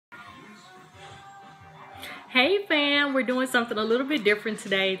Hey fam, we're doing something a little bit different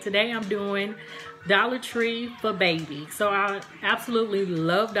today. Today I'm doing Dollar Tree for baby. So I absolutely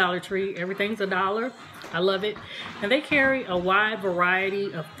love Dollar Tree. Everything's $1. I love it. And they carry a wide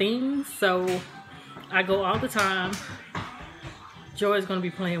variety of things. So I go all the time. Joy's gonna be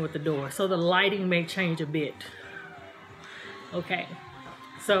playing with the door. So the lighting may change a bit. Okay.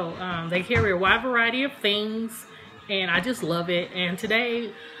 So they carry a wide variety of things. And I just love it. And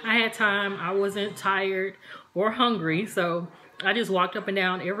today I had time. I wasn't tired or hungry. So I just walked up and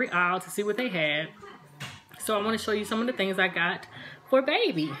down every aisle to see what they had. So I want to show you some of the things I got for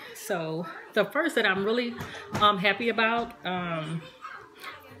baby. So the first that I'm really happy about,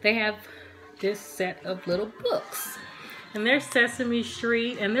 they have this set of little books. And they're Sesame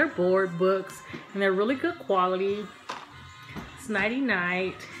Street and they're board books. And they're really good quality. It's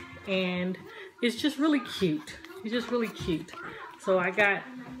nighty-night. And it's just really cute. It's just really cute. So I got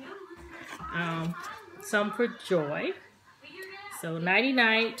some for Joy. So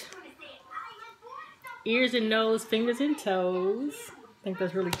nighty-night, ears and nose, fingers and toes. I think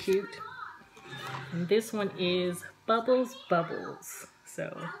that's really cute. And this one is Bubbles Bubbles.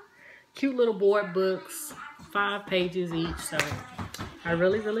 So cute little board books, 5 pages each. So I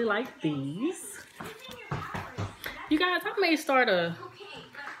really like these. You guys, I may start a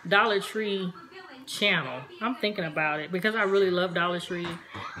Dollar Tree channel. I'm thinking about it because I really love Dollar Tree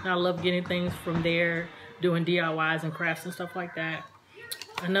and I love getting things from there, doing DIYs and crafts and stuff like that.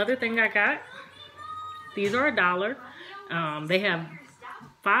 Another thing I got, these are $1. They have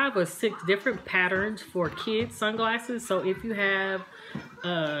 5 or 6 different patterns for kids sunglasses. So if you have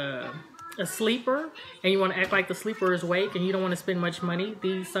a sleeper and you want to act like the sleeper is awake and you don't want to spend much money,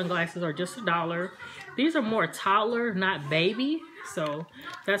 these sunglasses are just $1. These are more toddler, not baby. So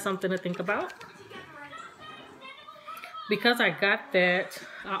that's something to think about. Because I got that,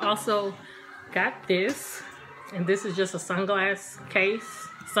 I also got this, and this is just a sunglass case,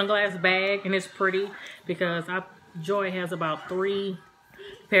 sunglass bag, and it's pretty because Joy has about 3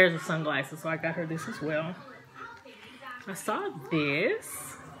 pairs of sunglasses, so I got her this as well. I saw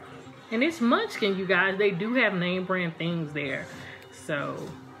this, and it's Munchkin, you guys. They do have name brand things there. So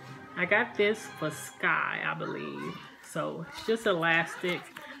I got this for Sky, I believe. So it's just elastic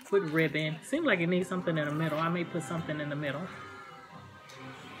with ribbon. Seems like it needs something in the middle. I may put something in the middle.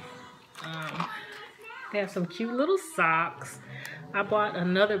 They have some cute little socks. I bought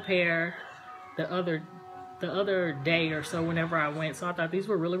another pair the other day or so whenever I went. So I thought these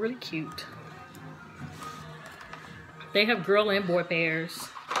were really cute. They have girl and boy pairs.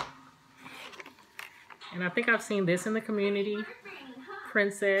 And I think I've seen this in the community.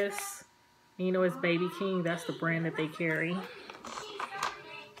 Princess. And you know it's Baby King. That's the brand that they carry.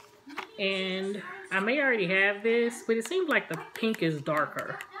 And I may already have this, but it seems like the pink is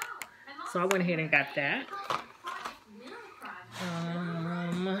darker. So I went ahead and got that.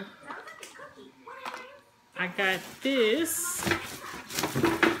 I got this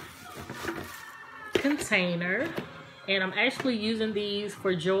container, and I'm actually using these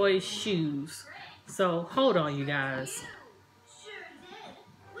for Joy's shoes. So hold on, you guys.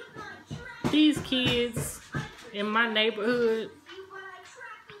 These kids in my neighborhood,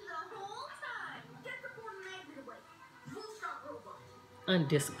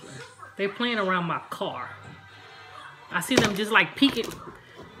 undisciplined. They're playing around my car. I see them just like peeking.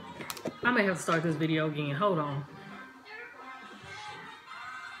 I may have to start this video again. Hold on.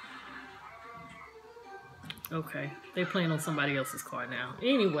 Okay, they're playing on somebody else's car now.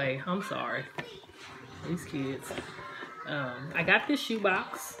 Anyway, I'm sorry. These kids. I got this shoe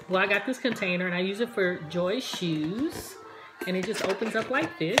box. Well, I got this container and I use it for Joy's shoes. And it just opens up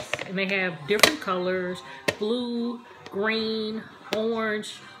like this. And they have different colors. Blue, green,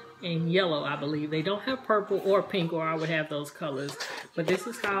 orange, and yellow, I believe. They don't have purple or pink, or I would have those colors. But this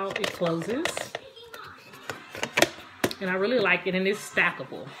is how it closes. And I really like it, and it's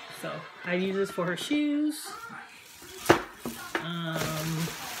stackable. So I use this for her shoes.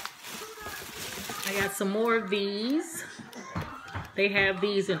 I got some more of these. They have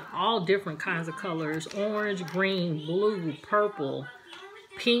these in all different kinds of colors. Orange, green, blue, purple,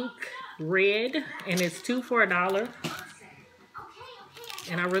 pink, red, and it's 2 for $1.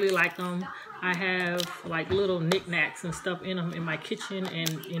 And I really like them. I have like little knickknacks and stuff in them in my kitchen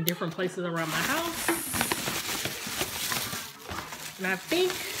and in different places around my house. And I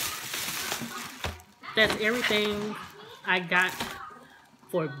think that's everything I got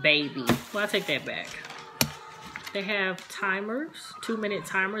for baby. Well, I take that back. They have timers, 2-minute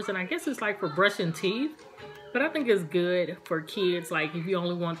timers, and I guess it's like for brushing teeth. But I think it's good for kids, like if you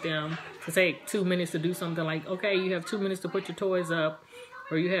only want them to take 2 minutes to do something, like, okay, you have 2 minutes to put your toys up,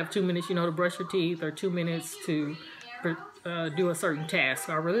 or you have 2 minutes, you know, to brush your teeth, or 2 minutes to do a certain task.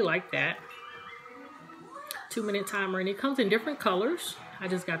 So I really like that. 2-minute timer, and it comes in different colors. I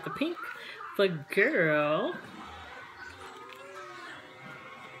just got the pink for girl.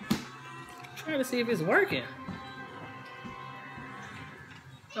 Trying to see if it's working.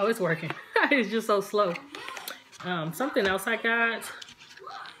 Oh, it's working. It's just so slow. Something else I got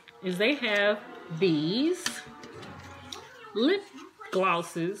is they have these lip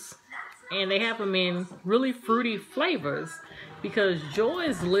glosses, and they have them in really fruity flavors because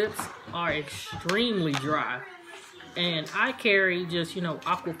Joy's lips are extremely dry, and I carry just, you know,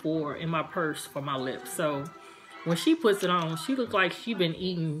 Aquaphor in my purse for my lips. So when she puts it on, she looks like she been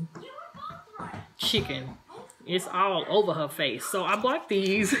eating chicken. It's all over her face. So I bought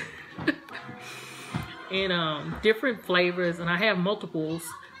these in different flavors, and I have multiples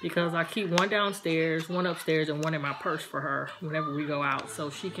because I keep one downstairs, one upstairs, and one in my purse for her whenever we go out,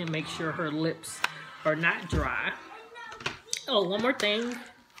 so she can make sure her lips are not dry. Oh, one more thing.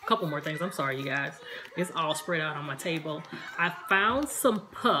 A couple more things. I'm sorry, you guys. It's all spread out on my table. I found some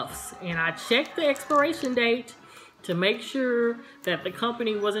puffs, and I checked the expiration date to make sure that the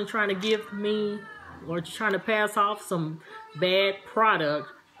company wasn't trying to give me or trying to pass off some bad product.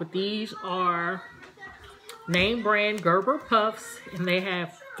 But these are name brand Gerber puffs, and they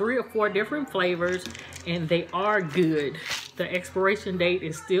have 3 or 4 different flavors, and they are good. The expiration date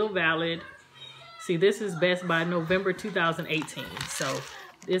is still valid. See, this is best by November 2018. So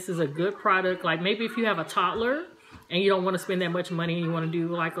this is a good product. Like maybe if you have a toddler and you don't want to spend that much money and you want to do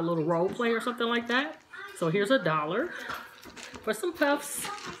like a little role play or something like that. So here's $1 for some puffs.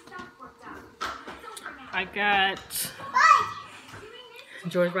 I got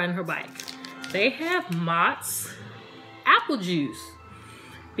Joy's riding her bike. They have Mott's apple juice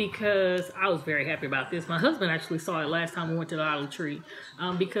because I was very happy about this. My husband actually saw it last time we went to the Dollar Tree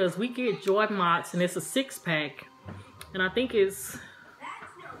because we get Joy Mott's, and it's a 6-pack, and I think it's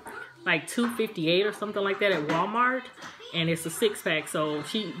like $2.58 or something like that at Walmart, and it's a 6-pack, so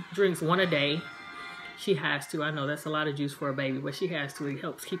she drinks 1 a day. She has to. I know that's a lot of juice for a baby, but she has to. It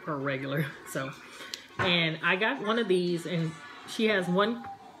helps keep her regular. So, and I got one of these, and she has one.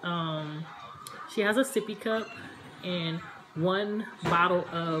 She has a sippy cup, and 1 bottle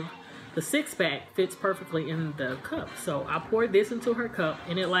of the 6-pack fits perfectly in the cup. So I poured this into her cup,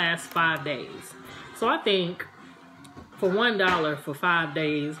 and it lasts 5 days. So I think for $1 for 5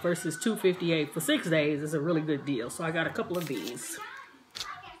 days versus $2.58 for 6 days is a really good deal. So I got a couple of these.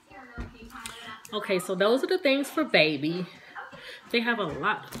 Okay, so those are the things for baby. They have a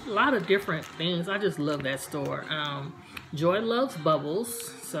lot of different things. I just love that store. Joy loves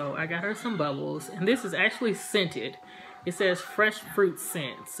bubbles, so I got her some bubbles. And this is actually scented. It says fresh fruit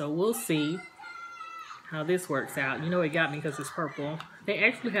scent, so we'll see how this works out. You know, it got me because it's purple. They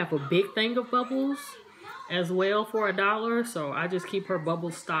actually have a big thing of bubbles as well for $1, so I just keep her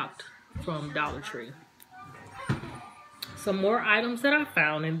bubbles stocked from Dollar Tree. Some more items that I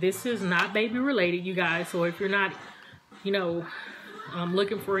found, and this is not baby related, you guys, so if you're not, you know,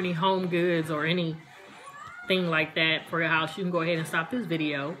 looking for any home goods or anything like that for your house, you can go ahead and stop this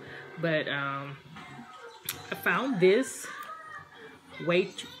video. But I found this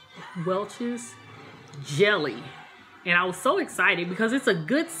Welch's jelly, and I was so excited because it's a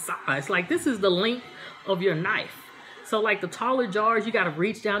good size. Like, this is the length of your knife. So like the taller jars, you got to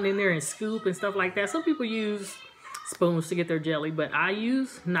reach down in there and scoop and stuff like that. Some people use spoons to get their jelly, but I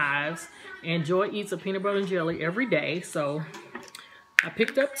use knives, and Joy eats a peanut butter and jelly every day, so I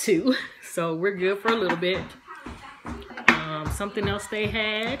picked up 2, so we're good for a little bit. Something else they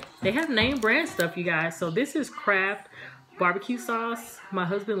have name brand stuff, you guys. So this is Kraft barbecue sauce. My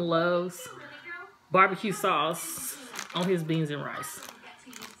husband loves barbecue sauce on his beans and rice.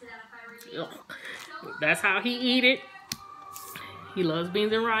 Ugh. That's how he eat it. He loves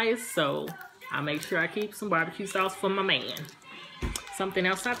beans and rice, so I make sure I keep some barbecue sauce for my man. Something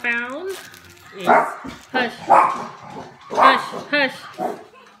else I found is hush, hush, hush.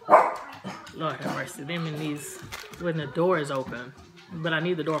 Lord have mercy, them in these when the door is open, but I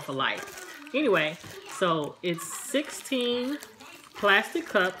need the door for light. Anyway, so it's 16 plastic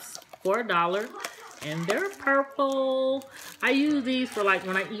cups for $1, and they're purple. I use these for like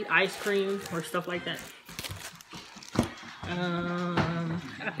when I eat ice cream or stuff like that.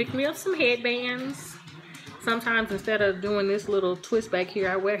 I picked me up some headbands. Sometimes instead of doing this little twist back here,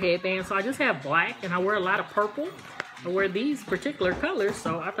 I wear headbands. So I just have black, and I wear a lot of purple. I wear these particular colors,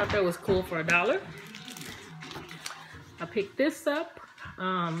 so I thought that was cool for $1. I picked this up.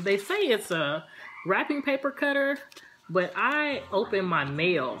 They say it's a wrapping paper cutter, but I open my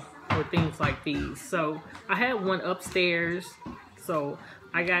mail with things like these. So I had one upstairs, so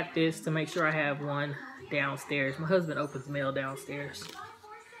I got this to make sure I have one downstairs. My husband opens mail downstairs.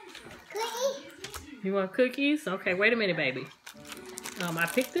 You want cookies? Okay, wait a minute, baby. I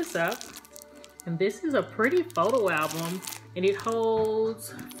picked this up, and this is a pretty photo album, and it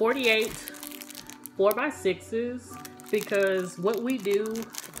holds 48 4x6s, because what we do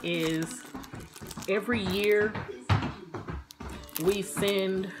is every year we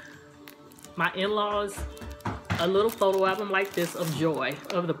send my in-laws a little photo album like this of joy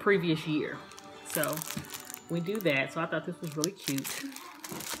of the previous year. So we do that. So I thought this was really cute.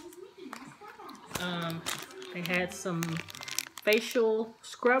 They had some facial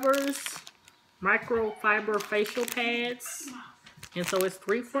scrubbers, microfiber facial pads, and so it's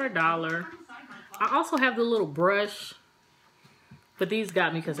 3 for $1. I also have the little brush, but these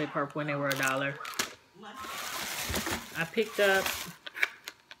got me because they purple when they were $1. I picked up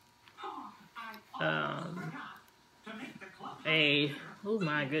oh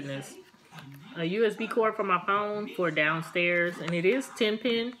my goodness, a USB cord for my phone for downstairs, and it is 10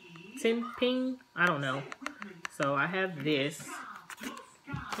 pin, I don't know. So I have this.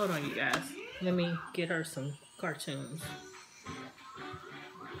 Hold on, you guys. Let me get her some cartoons.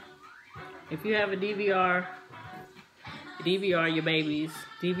 If you have a DVR your babies,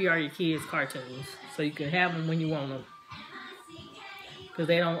 DVR your kids' cartoons, so you can have them when you want them. Because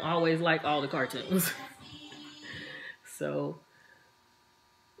they don't always like all the cartoons. So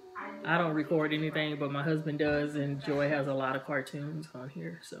I don't record anything, but my husband does, and Joy has a lot of cartoons on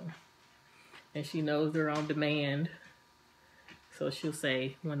here. So, and she knows they're on demand. So she'll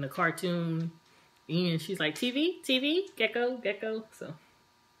say when the cartoon ends, she's like, TV, TV, gecko, gecko. So,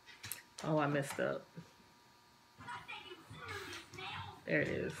 oh, I messed up. There it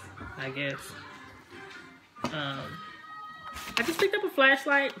is, I guess. I just picked up a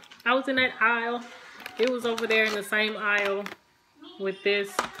flashlight. I was in that aisle. It was over there in the same aisle with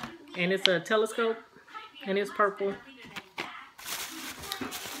this, and it's a telescope, and it's purple.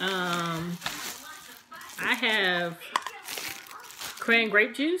 I have cran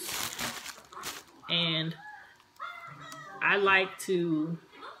grape juice, and I like to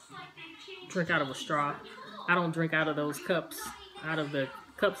drink out of a straw. I don't drink out of those cups, out of the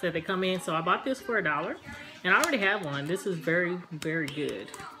cups that they come in. So I bought this for $1, and I already have one. This is very, very good.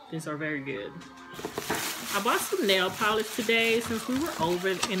 These are very good. I bought some nail polish today since we were over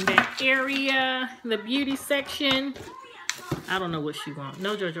in that area, the beauty section. I don't know what she wants.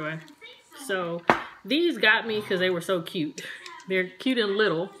 No, Joy. So these got me because they were so cute. They're cute and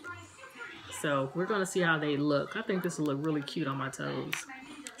little. So we're going to see how they look. I think this will look really cute on my toes.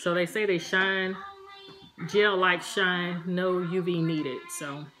 So they say they shine, gel-like shine, no UV needed.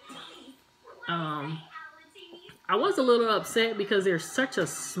 So I was a little upset because there's such a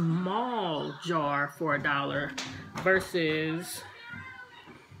small jar for $1 versus,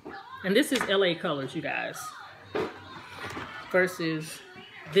 and this is LA Colors, you guys, versus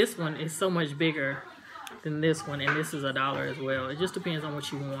this one is so much bigger than this one, and this is $1 as well. It just depends on what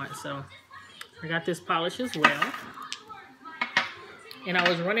you want. So I got this polish as well, and I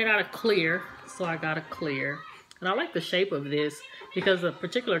was running out of clear, so I got a clear. And I like the shape of this because the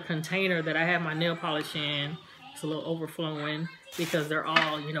particular container that I have my nail polish in, it's a little overflowing because they're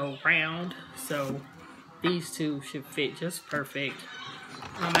all, you know, round. So these two should fit just perfect.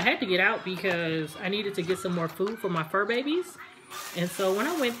 I had to get out because I needed to get some more food for my fur babies. And so when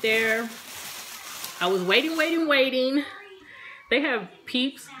I went there, I was waiting. They have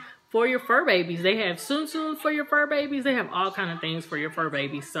Peeps for your fur babies. They have Tsum Tsum for your fur babies. They have all kind of things for your fur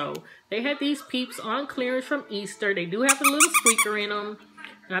babies. So they had these Peeps on clearance from Easter. They do have a little squeaker in them.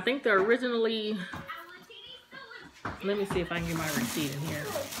 And I think they're originally, let me see if I can get my receipt in here.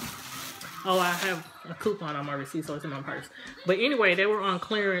 Oh, I have a coupon on my receipt, so it's in my purse. But anyway, they were on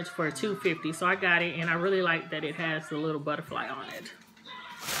clearance for $2.50, so I got it, and I really like that it has the little butterfly on it.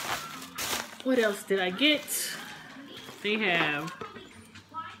 What else did I get? They have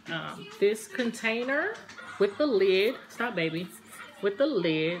this container with the lid. Stop, baby. With the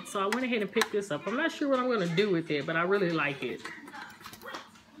lid. So I went ahead and picked this up. I'm not sure what I'm going to do with it, but I really like it.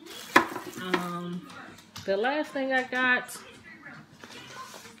 The last thing I got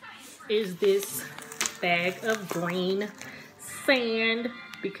is this bag of green sand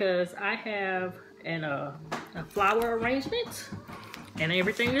because I have a flower arrangement, and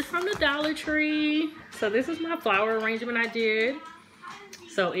everything is from the Dollar Tree. So this is my flower arrangement I did.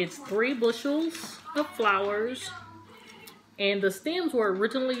 So it's 3 bushels of flowers, and the stems were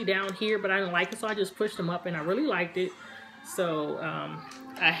originally down here, but I didn't like it, so I just pushed them up, and I really liked it. So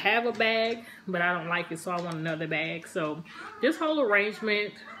I have a bag, but I don't like it, so I want another bag. So this whole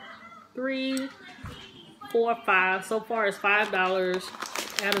arrangement, 3, 4, 5, so far it's $5.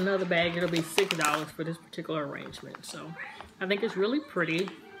 add another bag, it'll be $6 for this particular arrangement. So I think it's really pretty.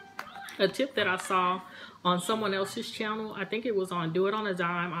 A tip that I saw on someone else's channel, I think it was on Do It on a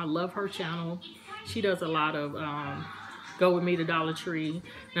Dime. I love her channel. She does a lot of Go With Me to Dollar Tree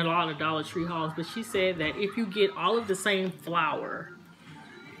and a lot of Dollar Tree hauls, but she said that if you get all of the same flour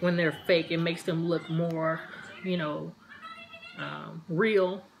when they're fake, it makes them look more, you know,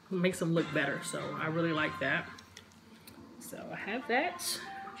 real. It makes them look better. So I really like that. So I have that.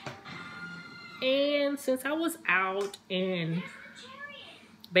 And since I was out and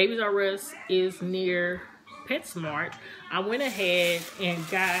Babies R Us is near PetSmart, I went ahead and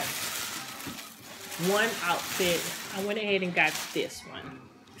got one outfit. I went ahead and got this one.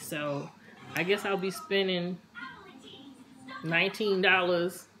 So I guess I'll be spending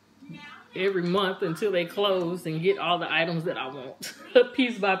 $19 every month until they close and get all the items that I want,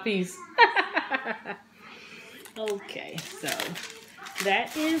 piece by piece. Okay, so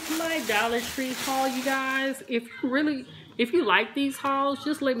that is my Dollar Tree haul, you guys. If you like these hauls,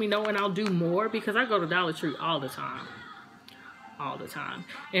 just let me know and I'll do more, because I go to Dollar Tree all the time.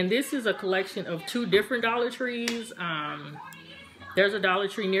 And this is a collection of 2 different Dollar Trees. There's a Dollar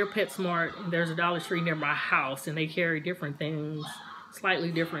Tree near PetSmart, and there's a Dollar Tree near my house, and they carry different things,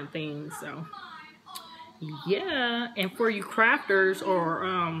 slightly different things. So yeah, and for you crafters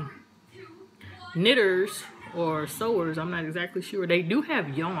or knitters or sewers, I'm not exactly sure, they do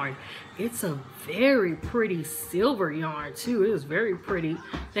have yarn. It's a very pretty silver yarn too. It is very pretty.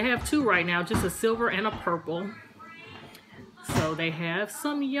 They have 2 right now, just a silver and a purple. So they have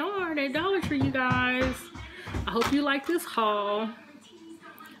some yarn at Dollar Tree, you guys. I hope you like this haul.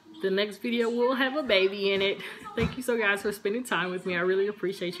 The next video will have a baby in it. Thank you so guys for spending time with me. I really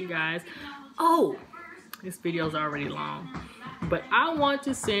appreciate you guys. Oh, this video is already long, but I want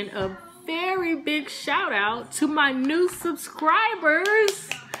to send a very big shout out to my new subscribers.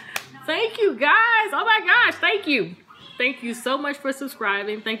 Thank you guys. Oh my gosh, thank you. Thank you so much for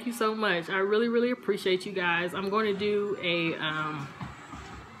subscribing. Thank you so much. I really appreciate you guys. I'm going to do a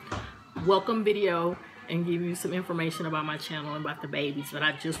welcome video and give you some information about my channel and about the babies, but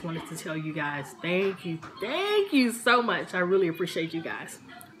I just wanted to tell you guys thank you so much. I really appreciate you guys.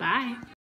 Bye.